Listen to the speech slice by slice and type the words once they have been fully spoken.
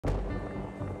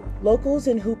Locals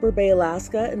in Hooper Bay,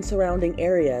 Alaska and surrounding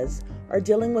areas are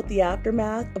dealing with the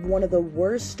aftermath of one of the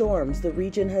worst storms the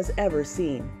region has ever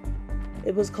seen.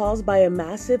 It was caused by a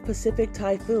massive Pacific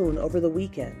typhoon over the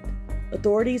weekend.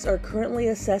 Authorities are currently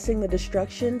assessing the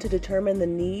destruction to determine the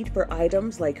need for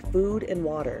items like food and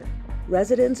water.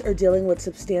 Residents are dealing with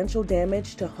substantial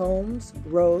damage to homes,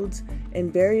 roads,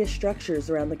 and various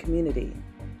structures around the community.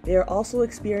 They are also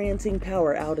experiencing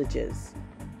power outages.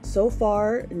 So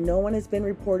far, no one has been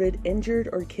reported injured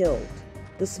or killed.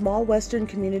 The small western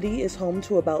community is home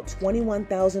to about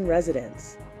 21,000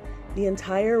 residents. The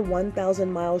entire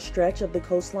 1,000-mile stretch of the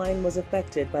coastline was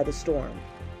affected by the storm.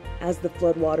 As the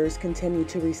floodwaters continue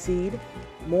to recede,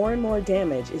 more and more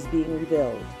damage is being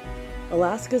revealed.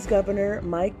 Alaska's Governor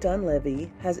Mike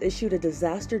Dunleavy has issued a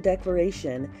disaster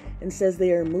declaration and says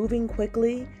they are moving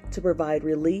quickly to provide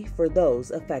relief for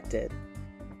those affected.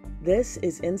 This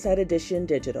is Inside Edition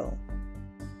Digital.